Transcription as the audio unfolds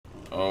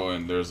Oh,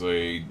 and there's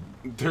a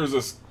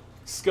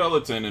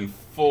skeleton in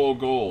full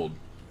gold.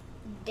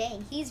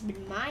 Dang, he's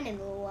been mining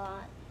a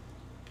lot.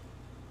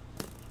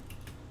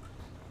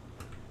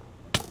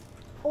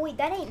 Oh wait,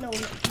 that ain't no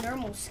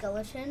normal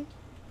skeleton.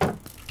 I'm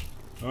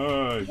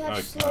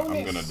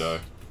gonna die.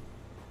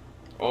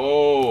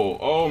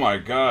 Oh my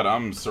god,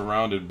 I'm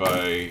surrounded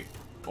by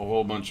a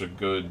whole bunch of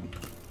good,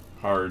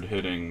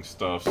 hard-hitting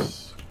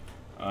stuffs.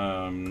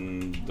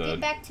 Dead. Get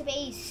back to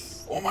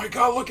base. Oh my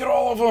god, look at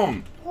all of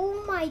them!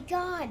 Oh my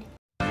god.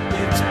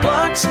 It's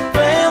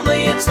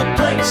BloxFamily, it's the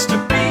place to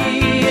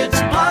be. It's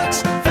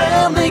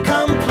BloxFamily,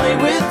 come play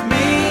with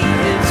me.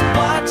 It's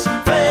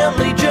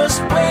BloxFamily,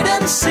 just wait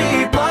and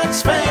see.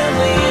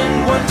 BloxFamily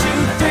in 1, 2,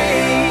 3.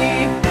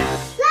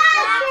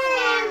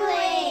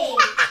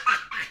 BloxFamily!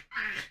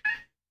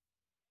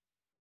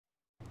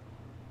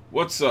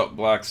 What's up,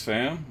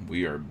 BloxFam?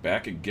 We are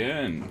back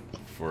again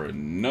for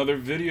another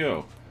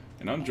video.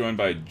 And I'm joined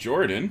by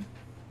Jordan.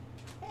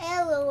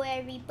 Hello,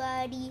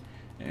 everybody.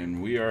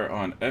 And we are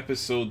on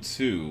episode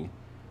 2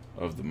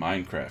 of the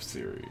Minecraft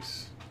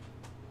series.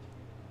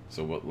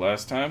 So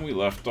last time we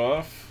left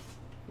off,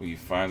 we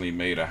finally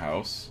made a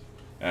house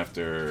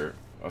after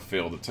a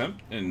failed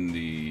attempt in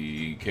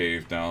the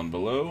cave down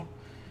below.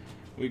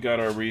 We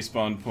got our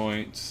respawn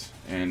points,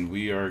 and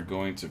we are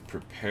going to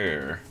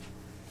prepare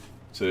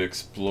to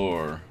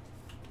explore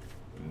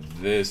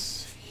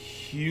this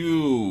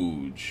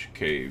huge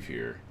cave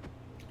here.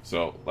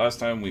 So last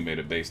time we made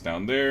a base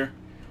down there,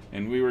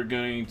 and we were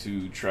going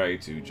to try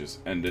to just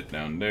end it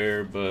down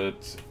there,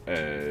 but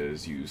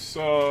as you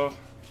saw,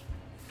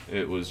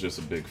 it was just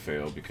a big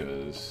fail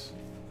because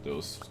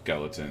those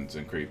skeletons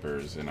and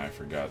creepers, and I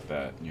forgot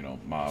that, you know,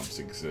 mobs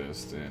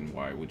exist, and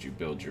why would you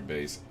build your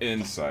base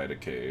inside a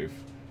cave?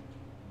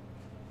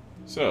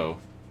 So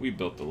we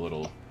built a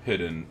little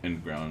hidden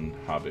in-ground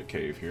hobbit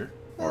cave here,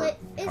 Well,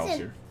 or house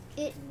here.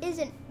 It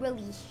isn't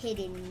really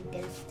hidden.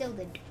 There's still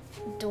the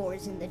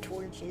doors and the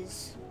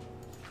torches.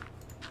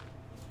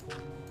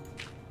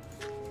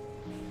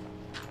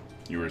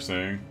 You were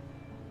saying?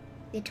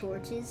 The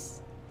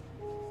torches?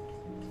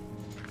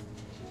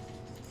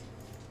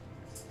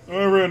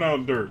 I ran out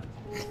of dirt.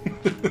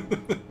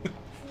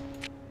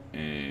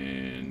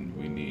 And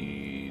we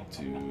need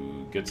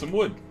to get some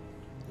wood.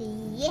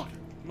 Yeah.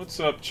 What's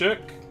up, chick?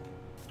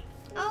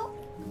 Oh,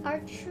 our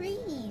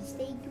trees,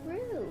 they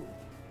grew.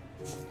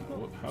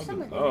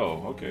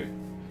 Oh, okay.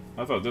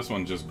 I thought this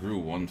one just grew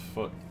 1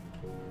 foot.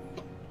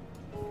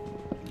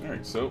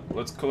 Alright, so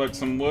let's collect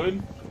some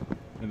wood,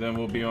 and then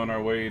we'll be on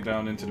our way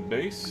down into the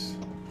base.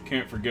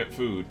 Can't forget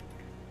food.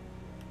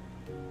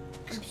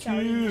 I'm sorry.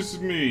 Excuse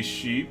me,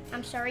 sheep.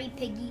 I'm sorry,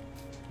 piggy.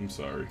 I'm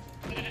sorry.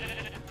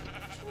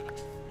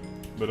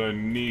 But I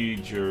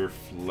need your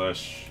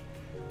flesh.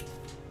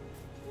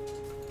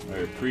 I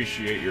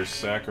appreciate your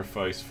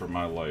sacrifice for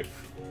my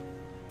life.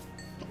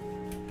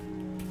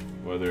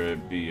 Whether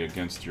it be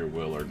against your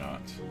will or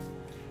not.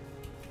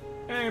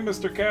 Hey,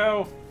 Mr.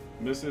 Cow!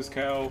 Mrs.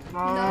 Cow.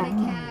 Not a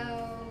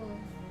cow.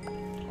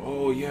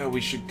 Oh yeah, we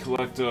should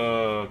collect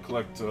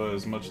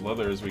as much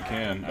leather as we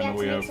can. I know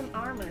we have some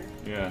armor.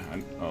 Yeah,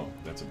 oh,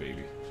 that's a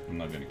baby. I'm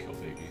not gonna kill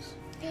babies.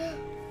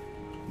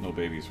 No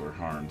babies were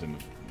harmed in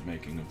the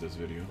making of this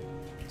video.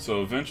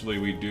 So eventually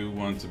we do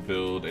want to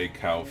build a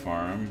cow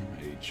farm,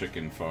 a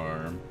chicken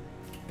farm,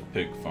 a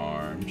pig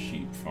farm,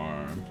 sheep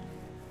farm,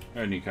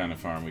 any kind of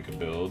farm we could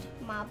build.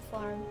 Mob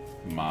farm.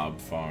 Mob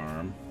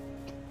farm.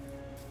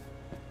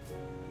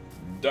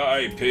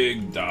 Die,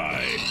 pig,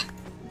 die.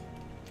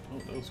 Oh,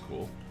 that was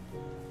cool.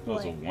 That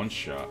was a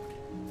one-shot.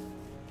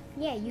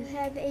 Yeah, you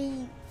have a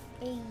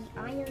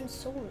iron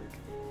sword.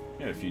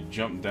 Yeah, if you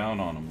jump down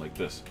on them like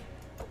this.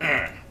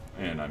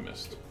 And I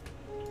missed.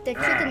 The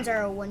chickens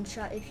are a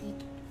one-shot if you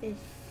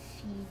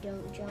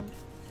don't jump.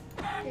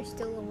 They're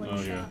still a one-shot.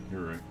 Oh yeah,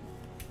 you're right.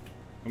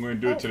 I'm going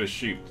to do it to the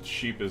sheep. The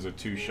sheep is a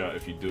 2-shot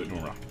if you do it in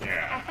a row.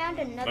 I found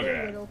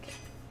another little...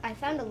 I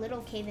found a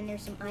little cave and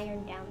there's some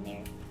iron down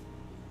there.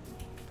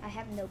 I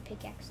have no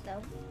pickaxe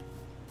though.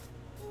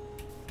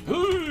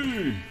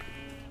 Hey!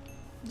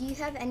 Do you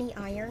have any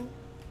iron?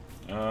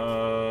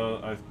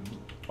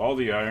 All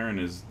the iron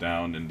is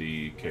down in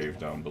the cave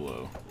down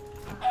below.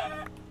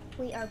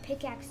 Wait, our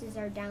pickaxes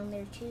are down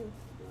there too.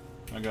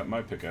 I got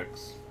my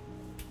pickaxe.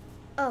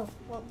 Oh,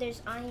 well,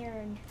 there's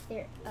iron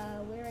there.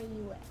 Where are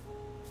you at?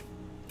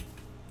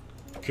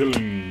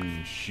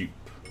 Killing sheep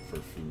for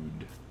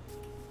food.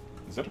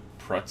 Is that a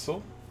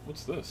pretzel?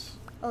 What's this?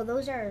 Oh,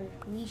 those are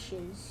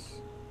leashes.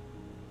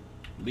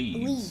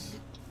 Leads.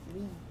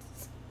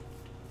 Leads.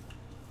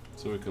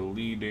 So we could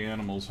lead the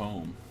animals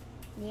home.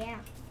 Yeah.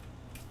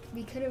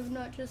 We could have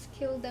not just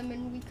killed them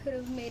and we could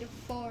have made a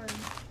farm.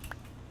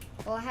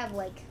 Well, I have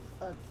like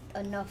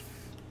enough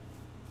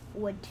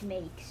wood to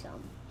make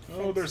some.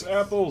 Oh, there's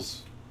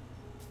apples.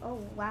 Oh,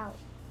 wow.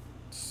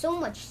 So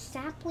much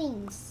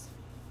saplings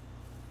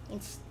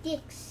and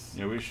sticks.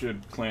 Yeah, we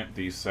should plant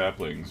these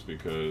saplings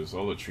because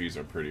all the trees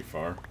are pretty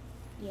far.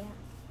 Yeah.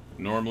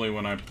 Normally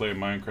when I play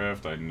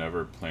Minecraft, I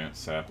never plant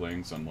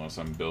saplings unless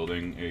I'm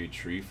building a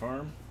tree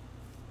farm.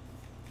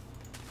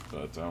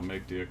 but I'll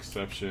make the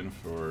exception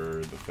for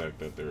the fact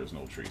that there is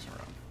no trees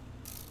around.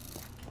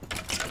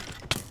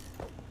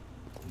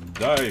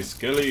 Die,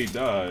 Skelly,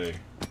 die.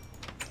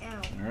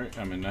 Ow. Alright,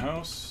 I'm in the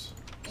house.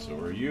 So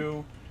are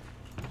you.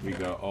 We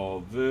got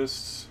all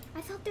this.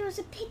 I thought there was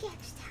a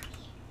pickaxe down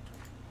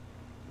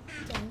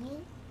here. Dang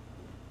it.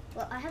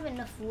 Well, I have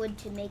enough wood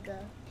to make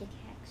a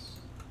pickaxe.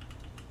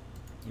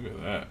 Look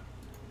at that.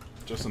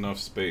 Just enough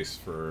space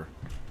for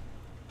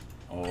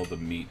all the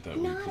meat that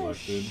we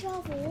collected. A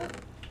shovel.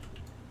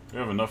 We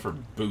have enough for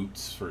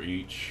boots for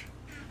each.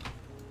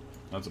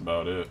 That's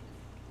about it.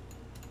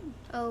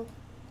 Oh,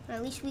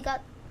 at least we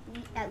got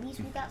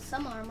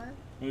some armor.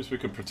 At least we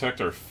could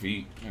protect our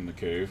feet in the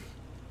cave.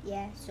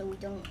 Yeah, so we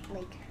don't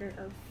like hurt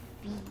our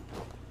feet.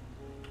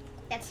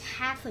 That's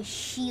half a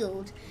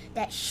shield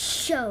that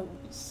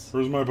shows.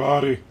 Where's my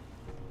body?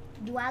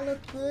 Do I look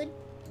good?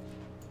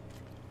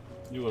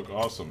 You look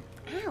awesome.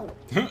 Ow.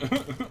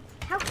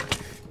 How?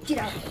 Get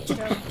out, get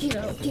out, get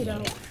out, get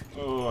out.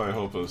 Oh, I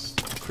hope a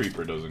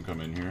creeper doesn't come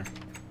in here.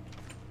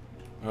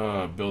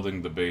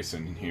 Building the base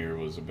in here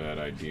was a bad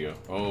idea.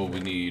 Oh, we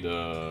need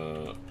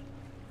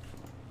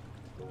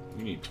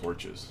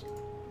torches.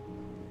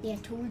 Yeah,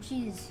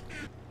 torches.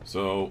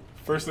 So,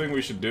 first thing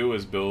we should do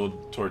is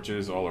build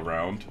torches all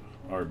around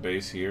our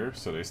base here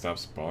so they stop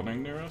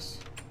spawning near us.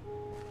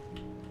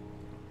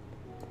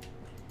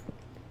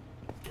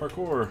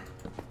 Parkour.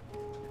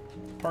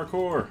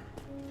 Parkour.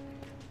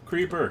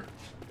 Creeper.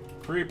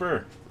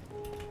 Creeper.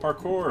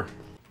 Parkour.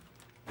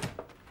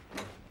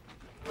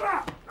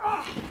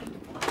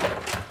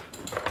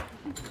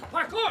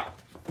 Parkour!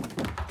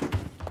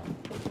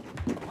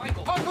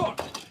 Michael, parkour!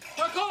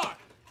 Parkour!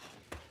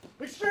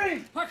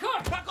 Extreme!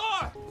 Parkour!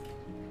 Parkour!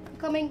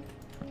 Coming.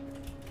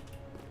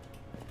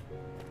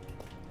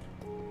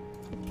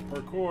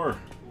 Parkour.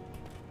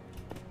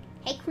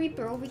 Hey,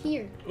 creeper, over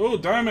here. Oh,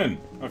 diamond!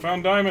 I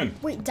found diamond.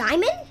 Wait,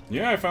 diamond?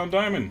 Yeah, I found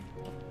diamond.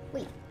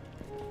 Wait,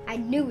 I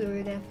knew we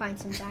were gonna find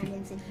some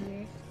diamonds in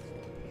here.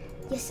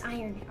 Yes,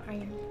 iron,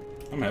 iron.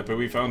 I'm happy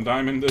we found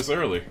diamond this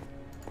early.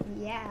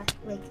 Yeah,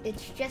 like,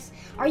 it's just...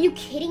 Are you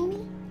kidding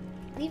me?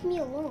 Leave me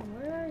alone.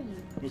 Where are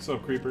you? What's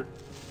up, creeper?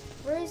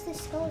 Where is the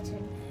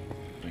skeleton?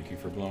 Thank you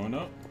for blowing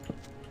up.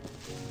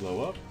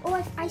 Blow up.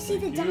 Oh, I see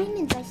the Thank you.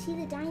 diamonds. I see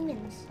the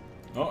diamonds.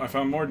 Oh, I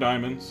found more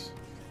diamonds.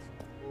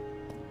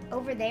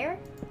 Over there?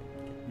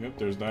 Yep,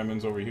 there's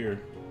diamonds over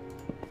here.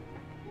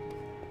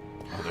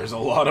 Oh, there's a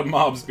lot of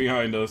mobs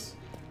behind us.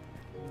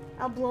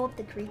 I'll blow up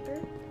the creeper.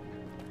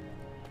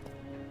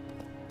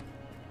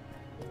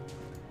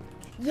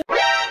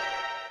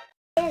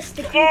 Yes,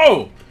 the creeper.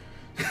 Oh!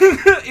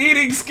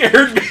 Eating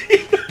scared me.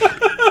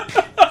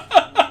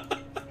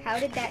 How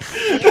did that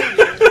scare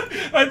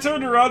you? I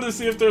turned around to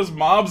see if there's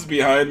mobs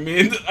behind me,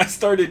 and I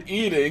started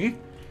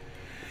eating.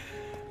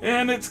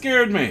 And it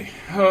scared me.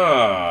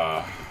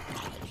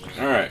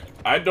 Alright,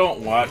 I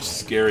don't watch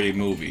scary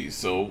movies,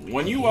 so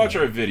when you watch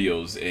our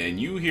videos and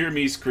you hear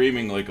me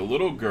screaming like a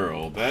little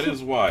girl, that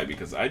is why,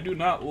 because I do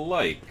not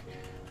like...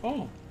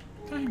 Oh,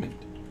 diamond.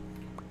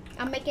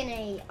 I'm making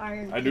a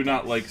iron. I do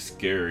not like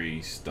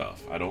scary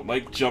stuff. I don't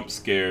like jump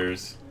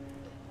scares.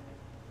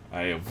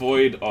 I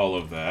avoid all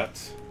of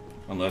that,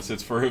 unless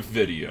it's for a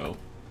video.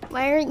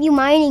 Why aren't you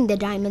mining the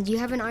diamonds? You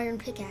have an iron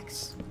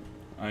pickaxe.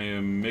 I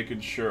am making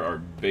sure our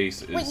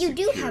base is Wait, you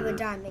do have a secure.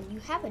 diamond. You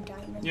have a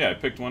diamond. Yeah, I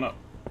picked one up.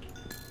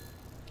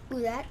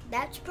 Ooh,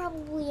 that's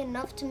probably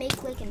enough to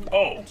make like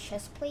Oh. a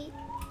chest plate.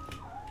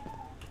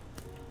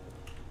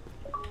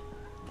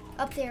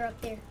 Up there, up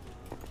there.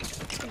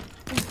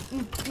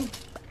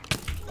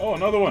 Oh,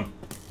 another one.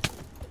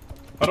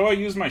 How do I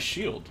use my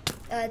shield?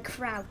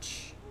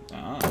 Crouch.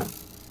 Ah.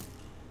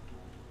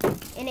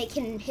 And it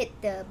can hit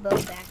the bow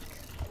back.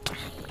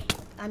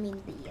 I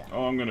mean the...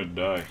 Oh, I'm gonna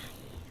die.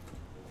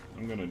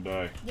 I'm gonna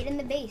die. Get in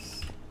the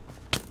base.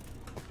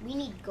 We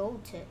need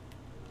gold to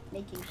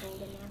make a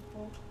golden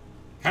apple.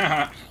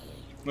 Haha.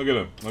 Look at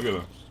him. Look at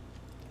him.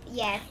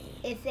 Yeah,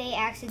 if they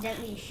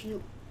accidentally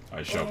shoot.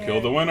 I shall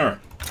kill the winner.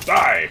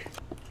 Die!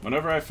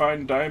 Whenever I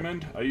find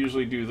diamond, I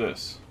usually do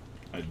this.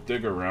 I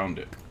dig around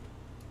it.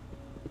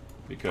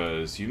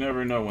 Because you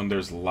never know when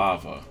there's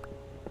lava.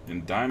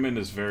 And diamond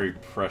is very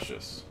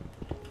precious.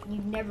 You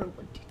never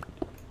would.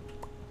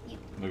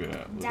 Look at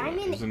that. Look at that.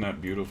 Diamond- Isn't that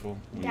beautiful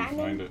when you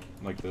find it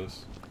like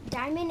this?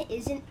 Diamond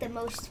isn't the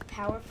most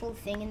powerful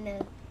thing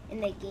in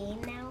the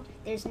game now.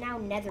 There's now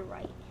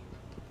netherite.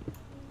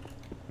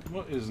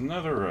 What is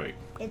netherite?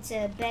 It's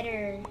a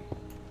better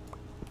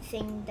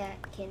thing that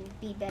can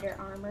be better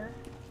armor.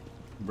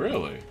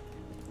 Really?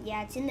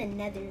 Yeah, it's in the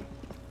nether.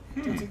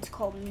 It's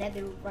called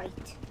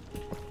netherite.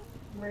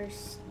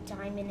 Where's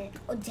diamond?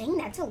 Oh, dang,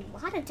 that's a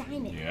lot of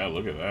diamond. Yeah,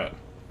 look at that.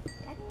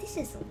 This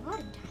is a lot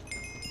of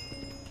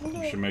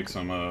diamond. We should make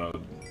some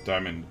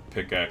diamond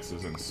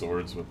pickaxes and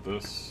swords with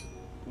this.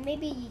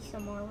 Maybe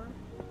some armor.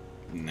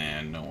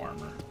 Nah, no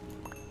armor.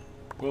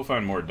 We'll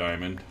find more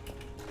diamond.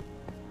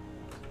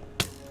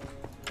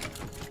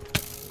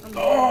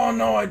 Oh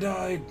no, I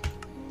died.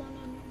 No.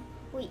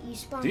 Wait, you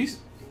spawned.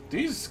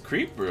 These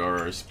creeper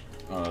or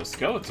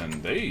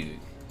skeleton, they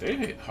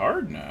hit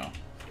hard now.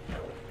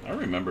 I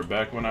remember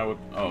back when I would...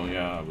 Oh,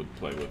 yeah, I would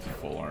play with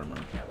full armor.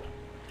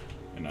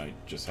 And I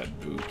just had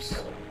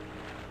boops.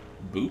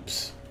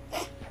 Boops?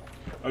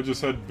 I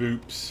just had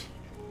boops.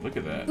 Look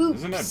at that. Boops.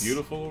 Isn't that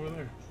beautiful over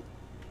there?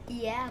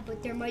 Yeah,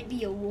 but there might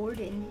be a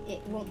warden.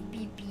 It won't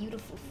be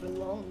beautiful for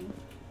long.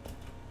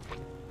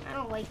 I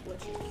don't like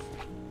witches.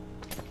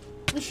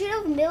 We should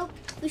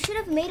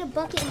have made a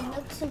bucket and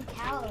milked some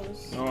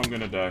cows. Oh, I'm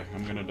gonna die.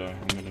 I'm gonna die.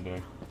 I'm gonna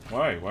die.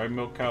 Why? Why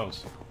milk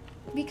cows?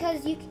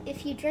 Because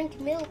if you drink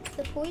milk,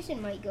 the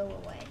poison might go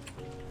away.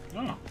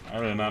 Oh, I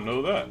did not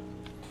know that.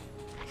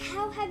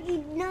 How have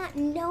you not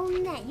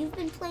known that? You've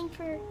been playing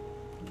for...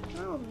 I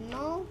don't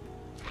know.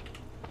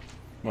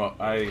 Well,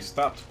 I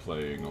stopped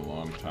playing a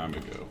long time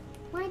ago.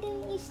 Why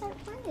didn't you start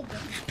playing again?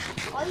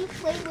 All you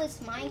played was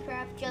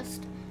Minecraft,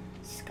 just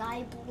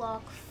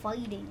skyblock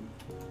fighting.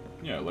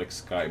 Yeah, I like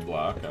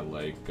Skyblock. I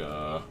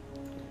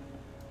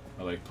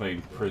like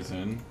playing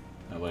Prison.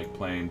 I like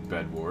playing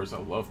Bed Wars. I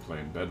love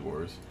playing Bed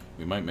Wars.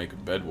 We might make a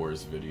Bed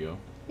Wars video.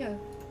 No,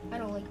 I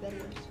don't like Bed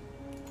Wars.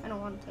 I don't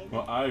want to play that.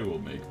 Well, I will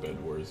make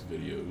Bed Wars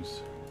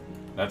videos.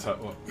 That's how.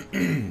 Well,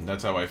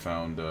 that's how I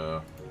found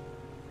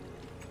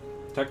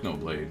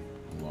Technoblade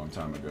a long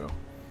time ago.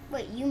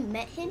 Wait, you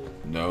met him?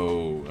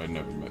 No, I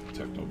never met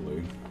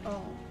Technoblade.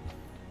 Oh.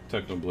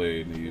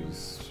 Technoblade,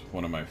 he's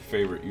one of my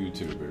favorite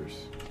YouTubers.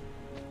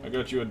 I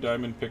got you a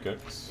diamond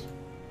pickaxe.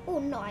 Oh,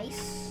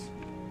 nice.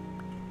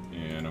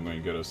 And I'm going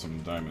to get us some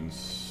diamond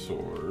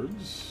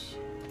swords.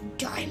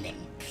 Diamond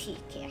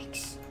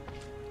pickaxe.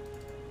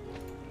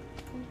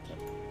 Okay.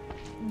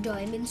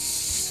 Diamond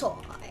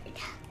sword.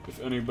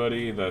 If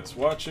anybody that's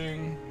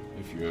watching,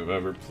 if you have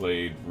ever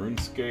played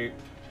RuneScape,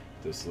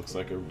 this looks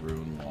like a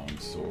rune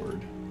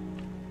longsword.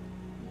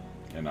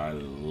 And I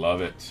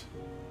love it.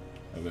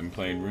 I've been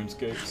playing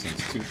RuneScape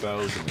since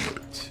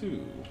 2002.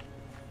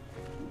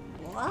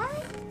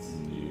 What?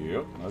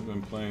 Yep, I've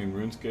been playing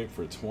RuneScape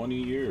for 20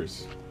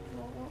 years.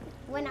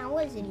 When I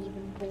wasn't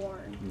even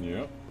born.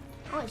 Yep.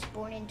 I was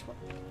born in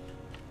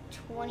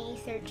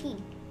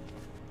 2013.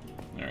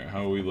 Alright,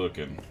 how are we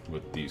looking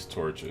with these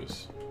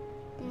torches?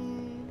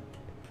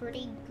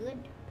 Pretty good.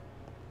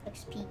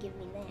 XP, give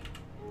me that.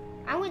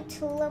 I went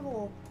to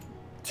level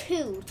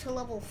 2 to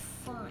level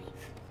 5.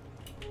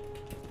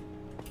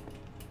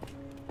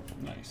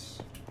 Nice.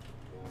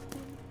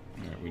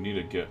 Alright, we need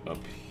to get up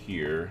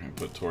here and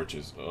put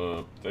torches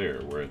up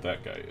there where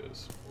that guy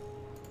is.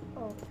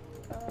 Oh,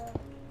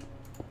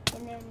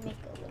 and then make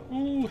a little...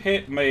 Ooh,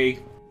 hit me!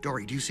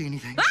 Dory, do you see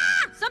anything?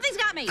 Ah! Something's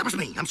got me! That was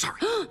me. I'm sorry.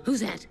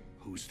 Who's that?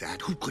 Who's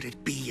that? Who could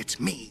it be? It's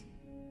me.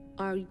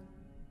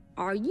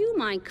 Are you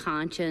my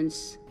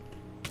conscience?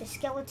 The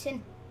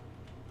skeleton.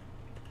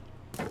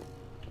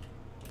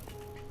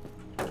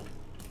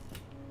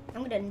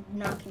 I'm gonna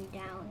knock him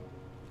down.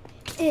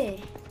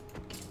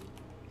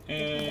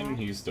 And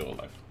he's still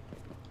alive.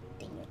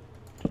 Dang it.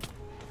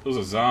 There's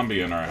a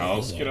zombie in our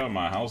house. Get out of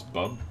my house,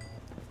 bub.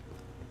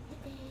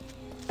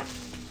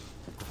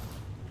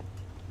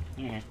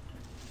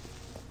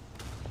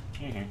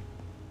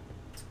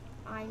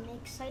 I'm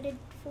excited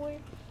for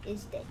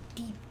is the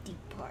deep, deep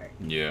part.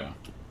 Yeah.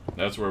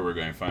 That's where we're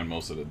going to find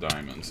most of the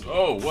diamonds.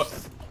 Oh,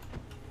 what?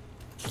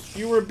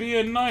 You were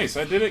being nice.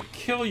 I didn't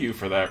kill you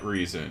for that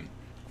reason.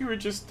 You were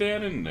just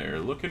standing there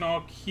looking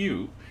all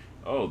cute.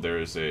 Oh,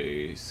 there's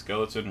a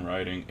skeleton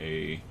riding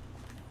a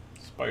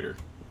spider.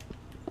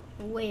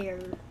 Where?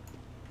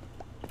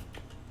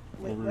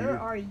 Wait, Over where here.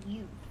 are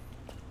you?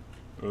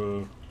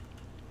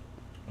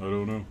 I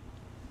don't know.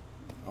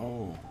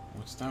 Oh,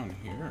 what's down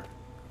here?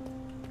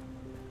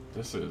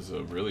 This is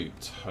a really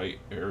tight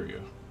area.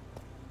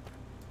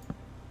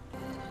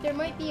 There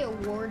might be a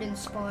warden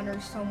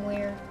spawner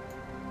somewhere.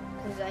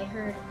 Because I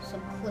heard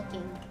some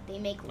clicking. They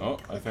make Oh,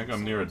 I think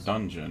I'm near a sounds.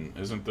 dungeon.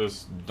 Isn't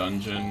this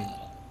dungeon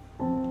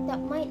That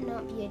might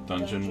not be a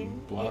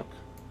dungeon. block?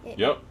 It-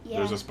 Yep, yeah.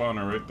 there's a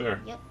spawner right there.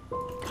 Yep.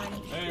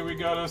 Tiny. Hey, we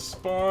got a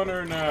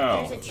spawner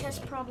now. There's a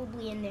chest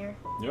probably in there.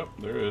 Yep,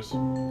 there is.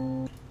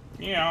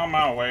 Yeah, on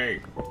my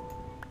way.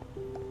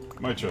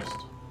 My chest.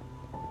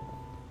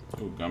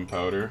 Oh,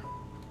 gunpowder.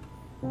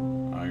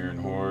 Iron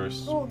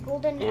horse. Oh,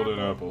 golden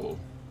apple.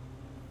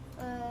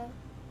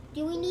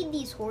 Do we need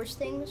these horse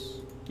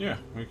things? Yeah,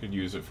 we could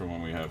use it for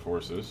when we have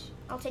horses.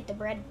 I'll take the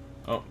bread.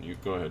 Oh, you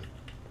go ahead.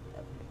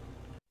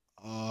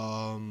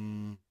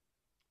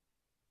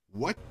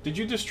 What? Did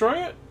you destroy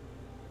it?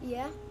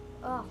 Yeah?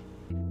 Oh.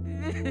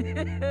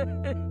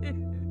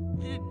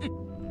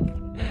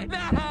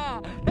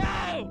 No!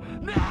 No!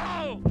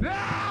 No!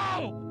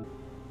 No!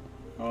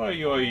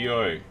 Oi, oi,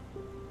 oi.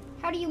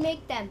 How do you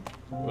make them?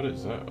 What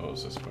is that? Oh,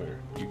 it's a spider.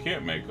 You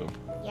can't make them.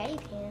 Yeah, you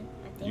can.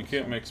 I think You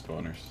can't make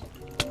spawners.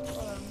 Hold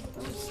on.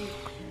 Let me see.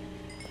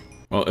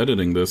 While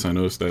editing this, I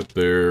noticed that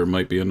there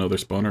might be another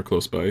spawner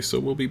close by, so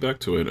we'll be back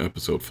to it in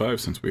episode 5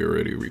 since we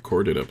already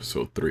recorded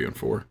episode 3 and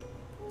 4.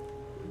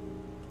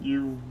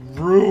 You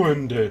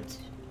ruined it!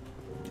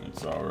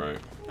 It's alright.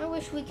 I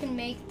wish we can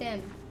make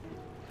them.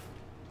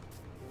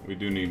 We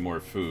do need more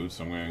food,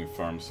 so I'm going to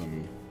farm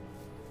some...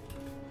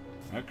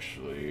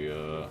 Actually,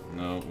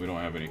 no, we don't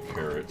have any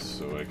carrots,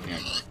 so I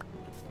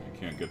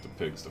Can't get the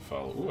pigs to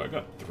follow. Ooh, I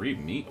got 3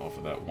 meat off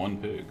of that one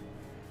pig.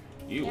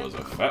 He was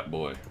a fat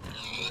boy.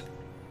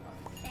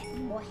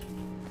 Fat boy.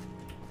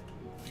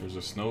 There's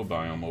a snow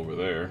biome over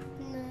there.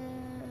 No,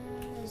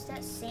 is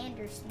that sand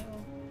or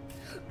snow?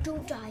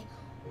 Don't die.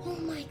 Oh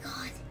my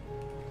god.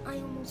 I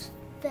almost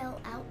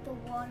fell out the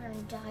water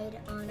and died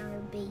on our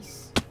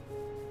base.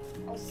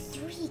 Oh,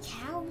 3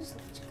 cows?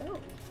 Let's go.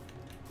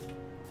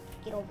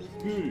 Get over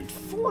here. Hey,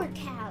 4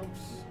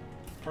 cows.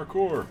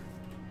 parkour.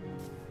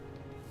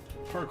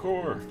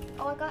 Parkour.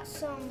 Oh, I got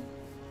some.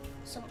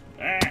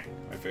 Ah,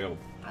 I failed.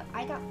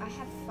 I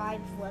have 5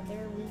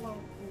 leather. We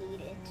won't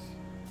need it.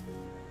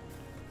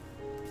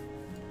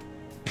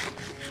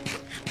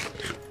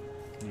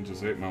 I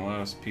just ate my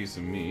last piece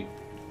of meat.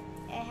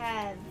 I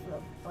have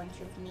a bunch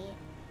of meat.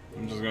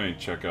 I'm just going to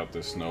check out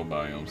this snow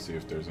biome, see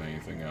if there's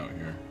anything out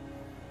here.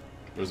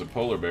 There's a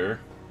polar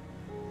bear.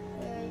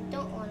 I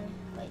don't want to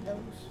fight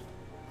those.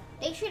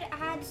 They should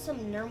add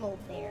some normal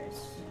bears.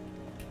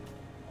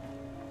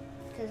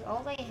 Because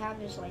all they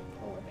have is like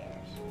polar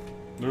bears.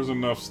 There's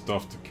enough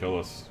stuff to kill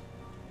us.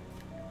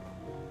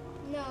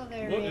 No,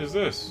 there What is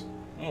this?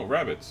 Oh,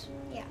 rabbits.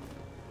 Yeah.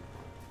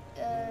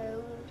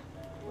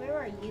 Where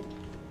are you?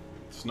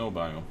 Snow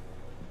biome.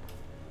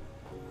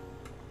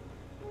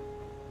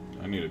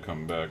 I need to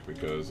come back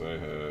because I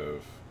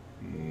have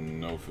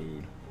no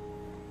food.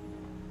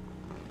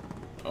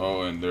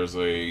 Oh, and there's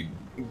a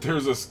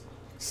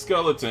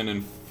skeleton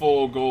in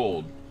full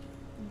gold.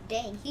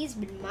 Dang, he's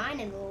been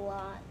mining a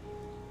lot.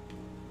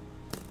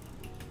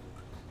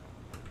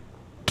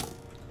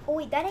 Oh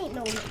wait, that ain't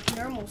no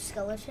normal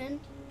skeleton.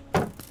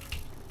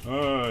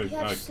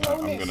 I'm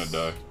slowness. gonna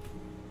die.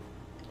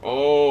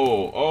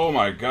 Oh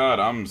my god,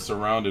 I'm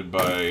surrounded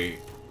by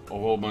a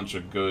whole bunch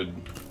of good,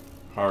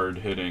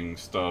 hard-hitting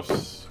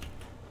stuffs.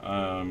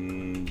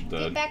 Get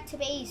Dead. back to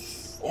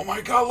base. Oh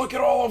my god, look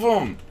at all of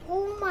them!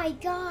 Oh my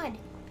god.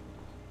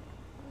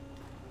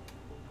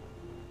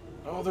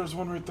 Oh, there's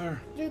one right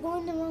there. You're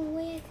going the wrong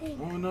way, I think.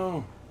 Oh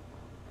no.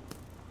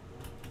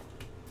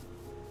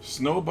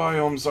 Snow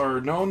biomes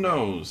are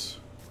no-nos.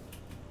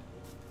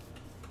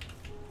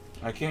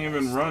 I can't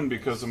even run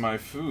because of my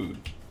food.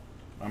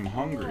 I'm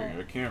hungry.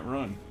 I can't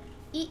run.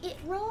 Eat it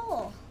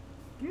raw.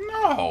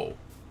 No!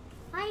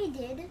 I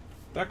did.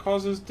 That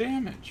causes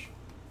damage.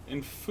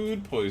 And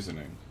food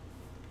poisoning.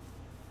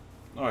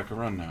 Oh, I can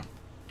run now.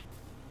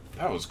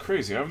 That was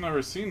crazy. I've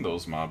never seen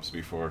those mobs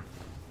before.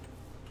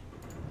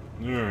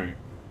 Alright.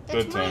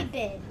 That's my Bedtime.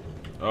 bed.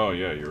 Oh,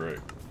 yeah, you're right.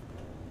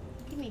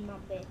 Give me my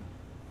bed.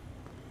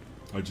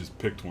 I just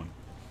picked one.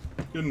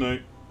 Good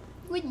night.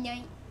 Good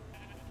night.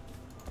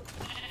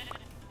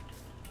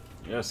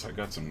 Yes, I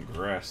got some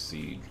grass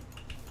seed.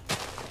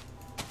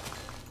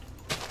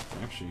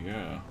 Actually,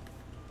 yeah.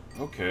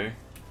 Okay.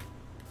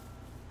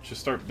 Should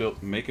start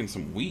making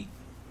some wheat.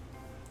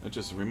 That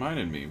just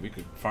reminded me. We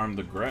could farm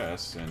the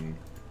grass and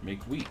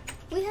make wheat.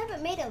 We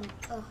haven't made a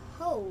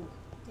hoe.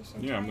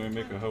 Yeah, I'm gonna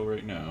make a hoe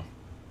right now.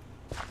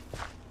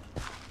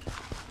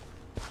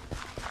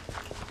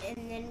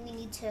 And then we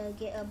need to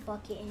get a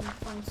bucket and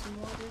find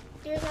some water.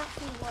 There's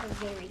actually water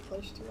very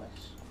close to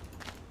us.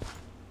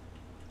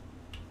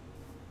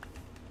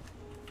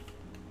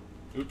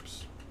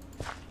 Oops.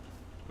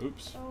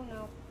 Oops. Oh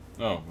no.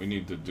 Oh, we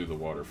need to do the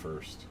water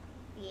first.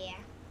 Yeah.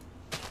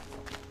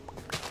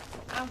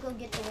 I'll go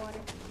get the water.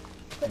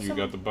 You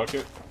got the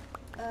bucket?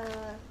 Uh,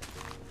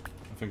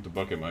 I think the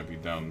bucket might be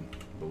down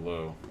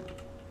below.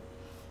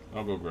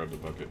 I'll go grab the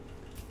bucket.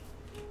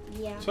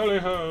 yeah.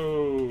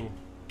 Tally-ho!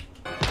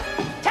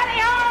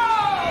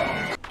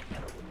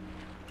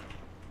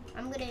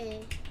 I'm gonna...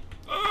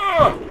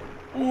 Ah!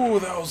 Ooh,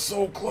 that was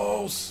so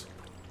close!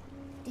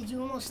 Did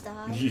you almost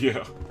die?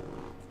 Yeah.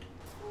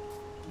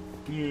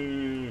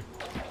 Yeah.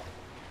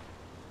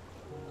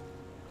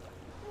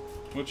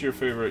 What's your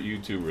favorite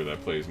YouTuber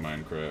that plays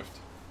Minecraft?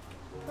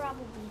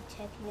 Probably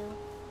Techno.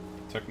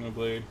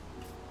 Technoblade?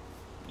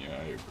 Yeah,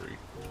 I agree.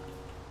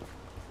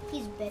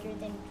 He's better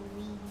than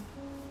Green.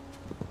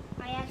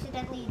 I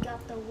accidentally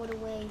got the wood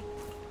away.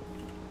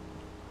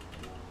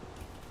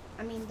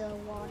 I mean the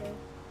water.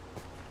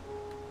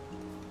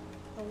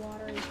 The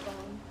water is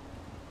gone.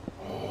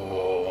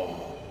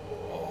 Oh.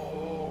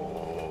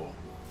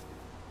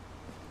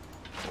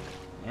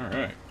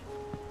 Alright.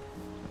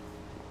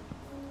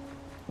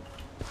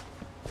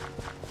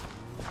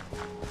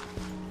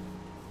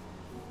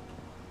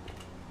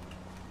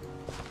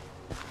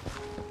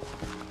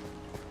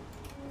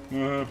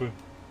 What happened?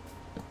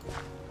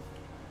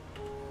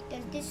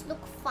 Does this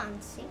look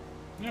fancy?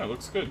 Yeah, it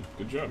looks good.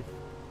 Good job.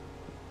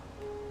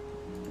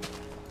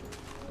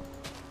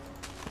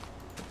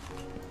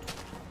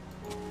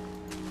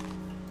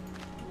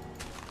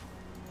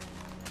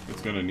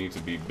 It's gonna need to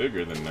be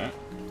bigger than that.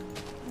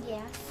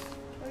 Yes.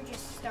 We're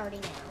just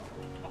starting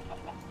out.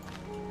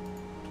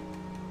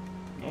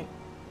 Nope.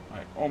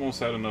 I almost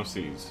had enough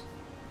seeds.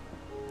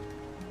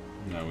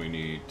 Now we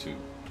need 2.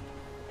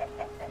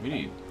 We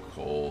need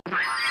coal.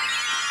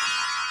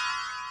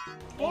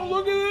 Oh,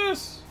 look at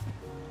this!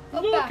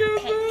 Look at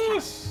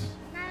this!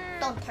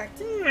 Don't hurt.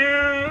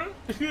 Yeah.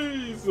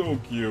 He's so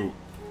cute.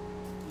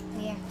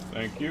 Yeah.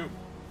 Thank you.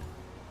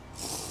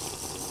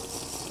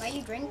 Why are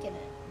you drinking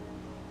it?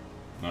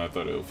 No, I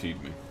thought it would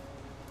feed me.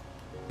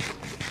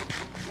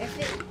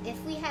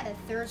 If we had a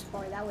thirst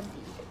bar, that would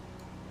be.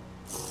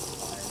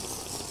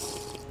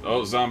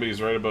 Oh,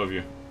 zombies right above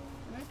you.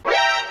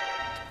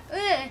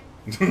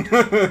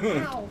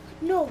 Ow!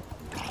 No.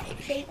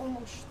 They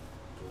almost.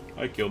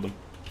 I killed them.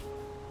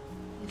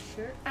 You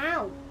sure?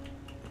 Ow!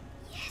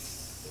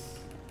 Yes.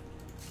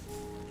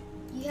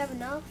 You have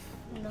enough?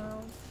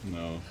 No.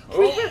 No.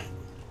 Oh!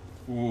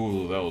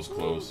 Ooh, that was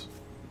close.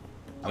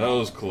 That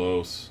was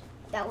close.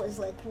 That was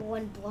like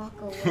 1 block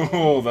away.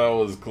 Oh, that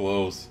was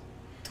close.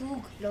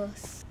 Too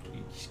close.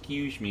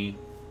 Excuse me.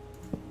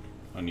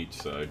 On each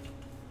side.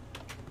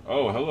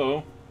 Oh,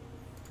 hello.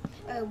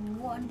 A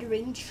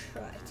wandering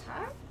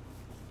traitor?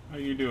 How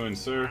you doing,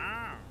 sir?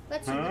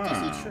 Let's see, what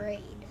does he trade?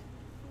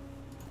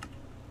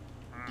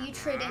 Do you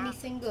trade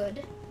anything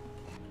good?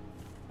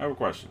 I have a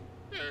question.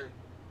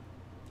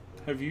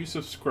 Have you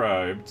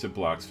subscribed to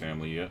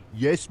BloxFamily yet?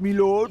 Yes, me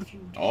lord. If you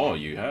did, Oh,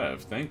 you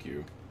have. Thank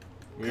you.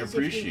 We 'cause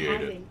appreciate if you it.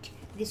 haven't,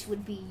 this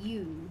would be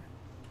you.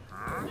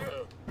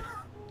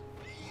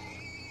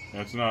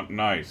 That's not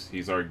nice.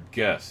 He's our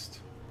guest.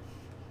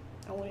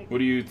 I wanted What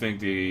do you think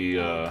the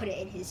to put it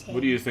in his hand.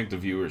 what do you think the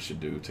viewers should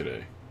do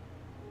today?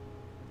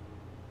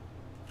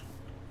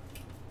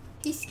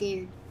 He's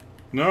scared.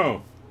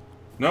 No.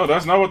 No,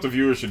 that's not what the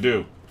viewers should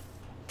do.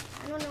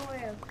 I don't know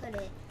where to put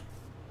it.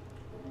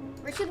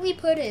 Where should we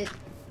put it?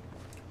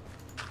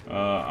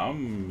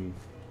 I'm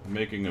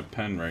making a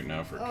pen right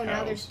now for Oh, cows.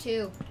 now there's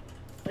 2.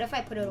 What if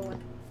I put it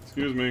on?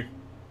 Excuse me.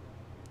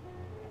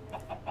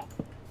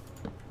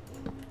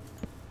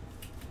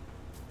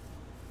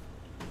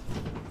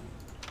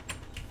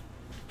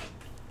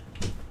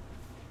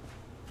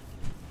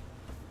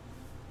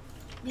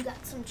 We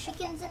got some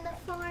chickens in the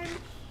farm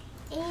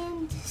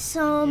and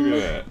some.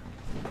 Look at that.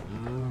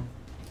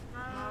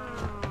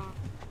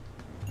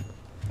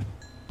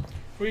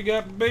 We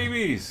got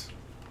babies.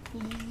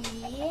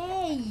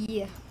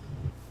 Yay!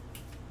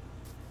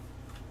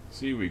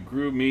 See, we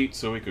grew meat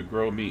so we could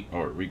grow meat.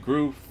 Or we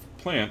grew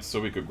plants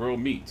so we could grow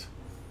meat.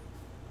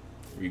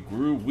 We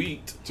grew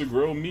wheat to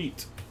grow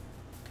meat.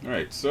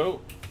 Alright,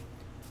 so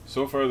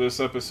far this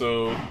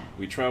episode,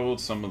 we traveled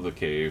some of the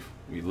cave.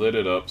 We lit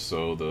it up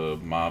so the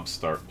mobs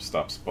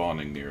stop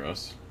spawning near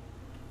us.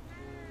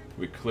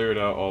 We cleared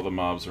out all the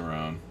mobs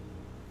around.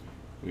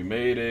 We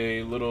made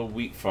a little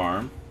wheat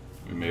farm.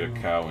 We made a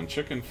cow and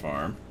chicken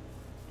farm.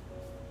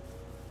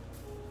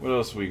 What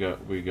else we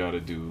got to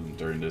do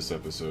during this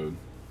episode?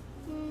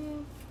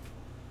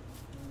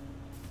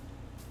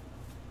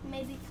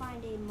 Maybe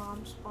find a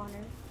mob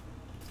spawner.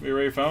 We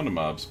already found a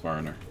mob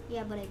spawner.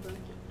 Yeah, but I broke it.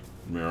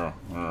 Yeah.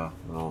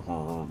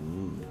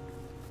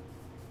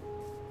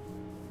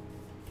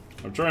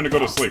 I'm trying to go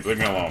to sleep. Leave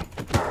me alone.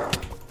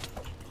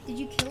 Did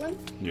you kill him?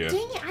 Yeah. Dang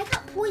it, I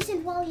got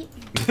poisoned while you.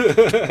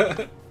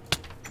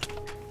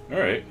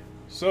 Alright,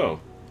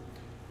 so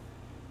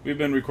we've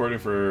been recording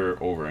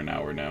for over an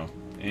hour now,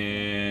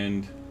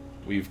 and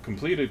we've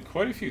completed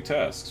quite a few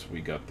tasks. We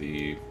got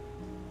the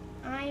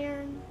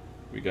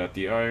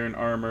iron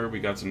armor, we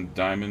got some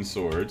diamond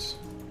swords,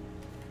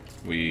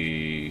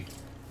 we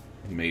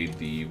made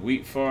the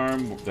wheat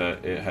farm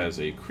that it has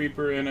a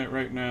creeper in it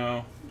right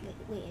now.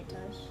 Wait, it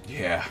does?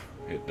 Yeah,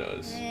 it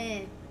does.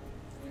 Eh.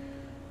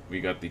 We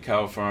got the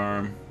cow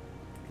farm.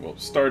 Well,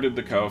 started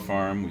the cow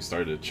farm. We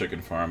started a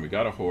chicken farm. We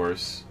got a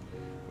horse.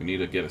 We need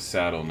to get a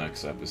saddle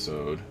next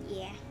episode.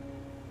 Yeah.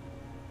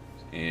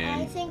 I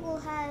And think we'll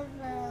have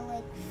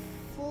like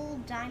full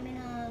diamond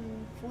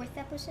on 4th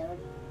episode.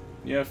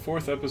 yeah,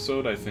 4th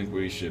episode. I think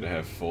we should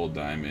have full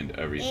diamond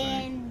everything.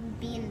 And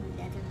be in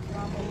the nether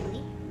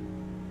probably.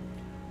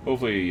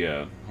 Hopefully,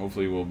 yeah.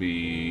 Hopefully, we'll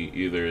be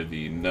either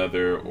the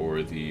nether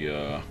or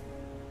the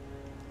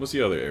what's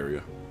the other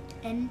area?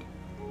 And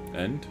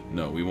End?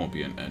 No, we won't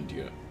be in end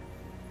yet.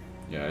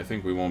 Yeah, I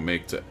think we won't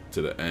make to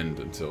the end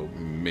until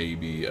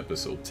maybe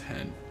episode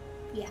 10.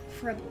 yeah,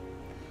 Fribble.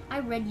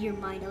 I read your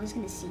mind. I was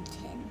gonna say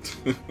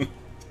 10.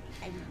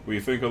 We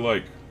think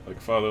alike,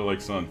 like father,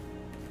 like son.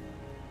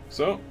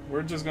 So,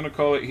 we're just gonna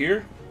call it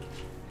here,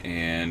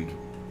 and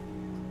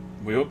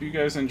we hope you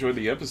guys enjoyed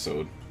the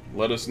episode.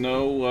 Let us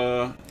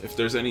know if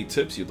there's any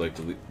tips you'd like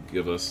to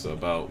give us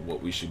about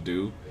what we should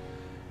do.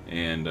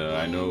 And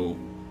I know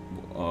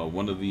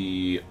one of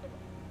the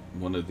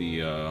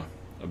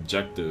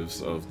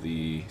objectives of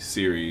the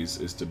series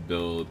is to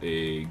build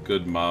a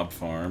good mob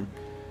farm,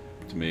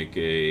 to make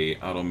a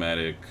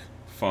automatic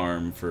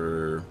farm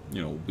for,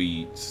 you know,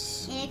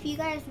 wheats. And if you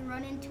guys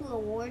run into a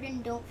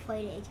warden, don't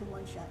fight it. It can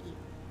one-shot you.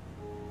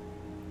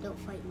 Don't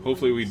fight me.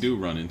 Hopefully we do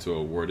run into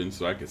a warden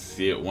so I can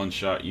see it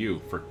one-shot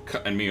you for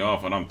cutting me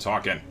off when I'm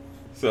talking.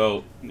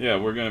 So, yeah,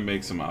 we're going to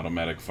make some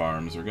automatic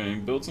farms. We're going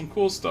to build some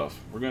cool stuff.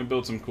 We're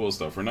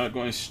not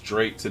going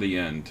straight to the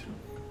end,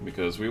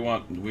 because we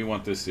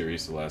want this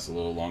series to last a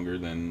little longer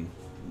than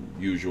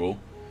usual.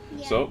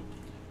 Yeah. So,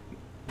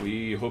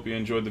 we hope you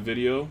enjoyed the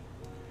video.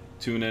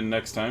 Tune in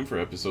next time for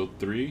episode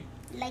 3,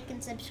 Like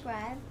and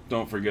subscribe.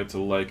 Don't forget to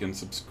like and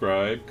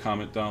subscribe.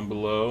 Comment down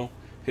below.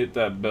 Hit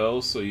that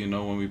bell so you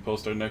know when we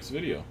post our next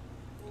video.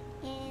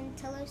 And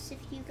tell us if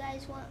you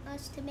guys want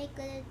us to make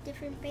a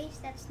different base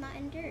that's not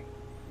in dirt.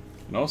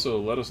 And also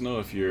let us know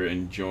if you're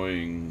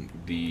enjoying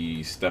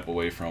the step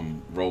away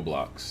from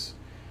Roblox.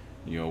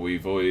 You know,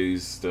 we've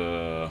always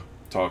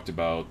talked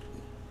about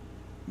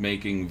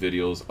making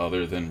videos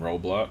other than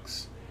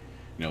Roblox.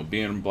 You know,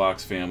 being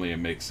BloxFamily, it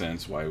makes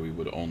sense why we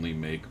would only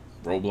make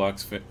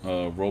Roblox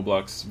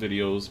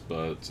videos,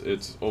 but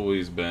it's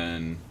always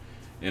been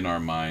in our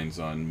minds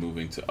on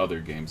moving to other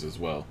games as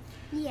well.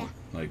 Yeah.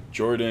 Like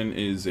Jordan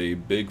is a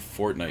big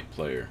Fortnite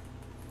player.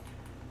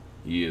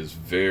 He is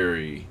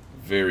very,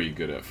 very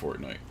good at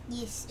Fortnite.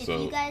 Yes. If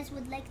So- you guys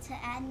would like to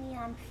add me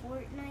on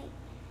Fortnite,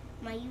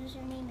 my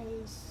username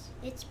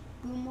is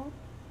Brumo.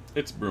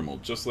 It's Brummel,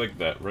 just like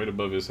that, right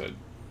above his head.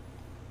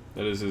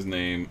 That is his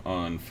name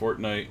on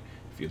Fortnite.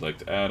 If you'd like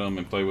to add him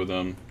and play with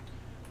him,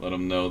 let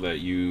him know that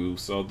you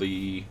saw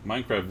the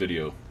Minecraft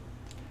video.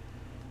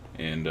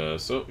 And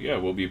so, yeah,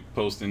 we'll be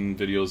posting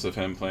videos of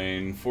him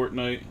playing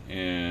Fortnite,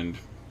 and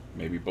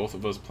maybe both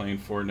of us playing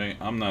Fortnite.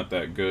 I'm not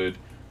that good.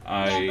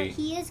 Yeah, but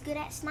he is good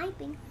at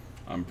sniping.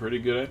 I'm pretty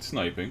good at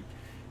sniping,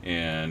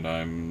 and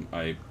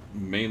I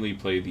mainly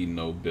play the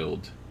no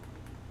build.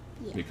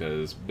 Yeah.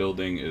 Because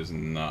building is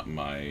not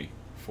my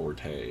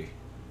forte.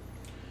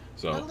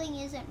 So Building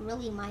isn't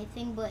really my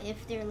thing, but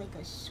if they're like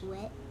a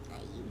sweat, I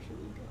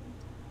usually build.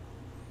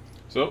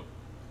 So,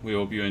 we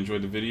hope you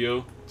enjoyed the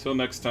video. Till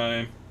next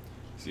time,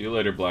 see you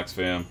later,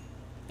 BloxFam.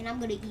 And I'm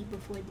gonna eat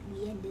before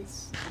we end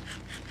this.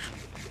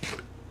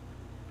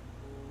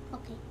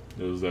 Okay.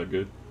 Was that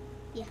good?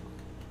 Yeah.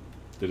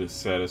 Did it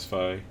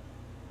satisfy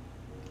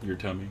your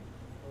tummy?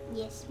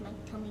 Yes, my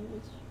tummy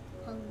was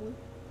hungry.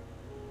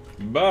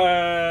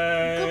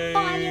 Bye!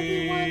 Goodbye,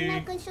 everyone.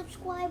 Like and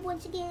subscribe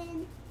once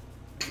again.